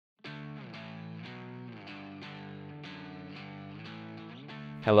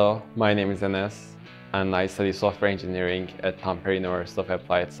Hello, my name is Enes, and I study software engineering at Tampere University of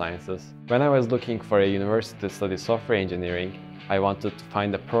Applied Sciences. When I was looking for a university to study software engineering, I wanted to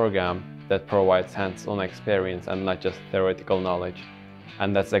find a program that provides hands-on experience and not just theoretical knowledge.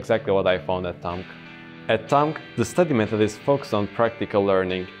 And that's exactly what I found at TAMK. At TAMK, the study method is focused on practical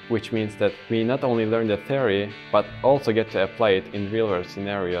learning, which means that we not only learn the theory, but also get to apply it in real-world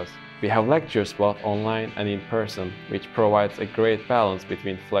scenarios. We have lectures both online and in person, which provides a great balance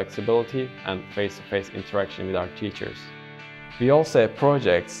between flexibility and face-to-face interaction with our teachers. We also have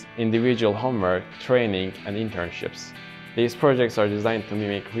projects, individual homework, training, and internships. These projects are designed to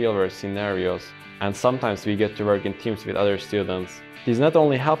mimic real-world scenarios, and sometimes we get to work in teams with other students. This not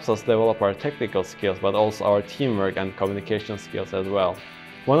only helps us develop our technical skills, but also our teamwork and communication skills as well.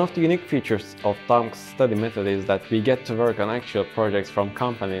 One of the unique features of TAMK's study method is that we get to work on actual projects from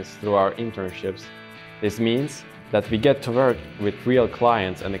companies through our internships. This means that we get to work with real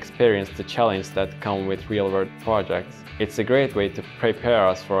clients and experience the challenges that come with real-world projects. It's a great way to prepare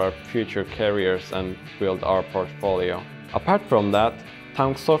us for our future careers and build our portfolio. Apart from that,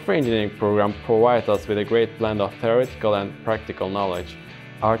 TAMK's software engineering program provides us with a great blend of theoretical and practical knowledge.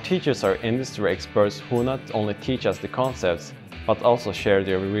 Our teachers are industry experts who not only teach us the concepts, but also share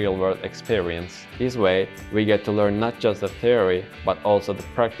their real-world experience. This way, we get to learn not just the theory, but also the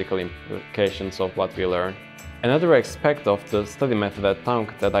practical implications of what we learn. Another aspect of the study method at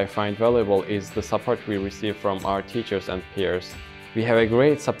TAMK that I find valuable is the support we receive from our teachers and peers. We have a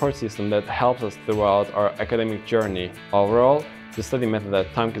great support system that helps us throughout our academic journey. Overall, the study method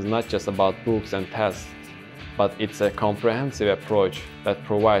at TAMK is not just about books and tests, but it's a comprehensive approach that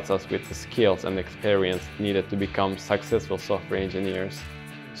provides us with the skills and experience needed to become successful software engineers.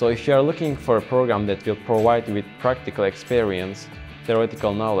 So if you are looking for a program that will provide you with practical experience,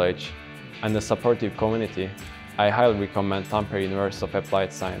 theoretical knowledge, and a supportive community, I highly recommend Tampere University of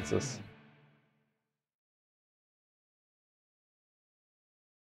Applied Sciences.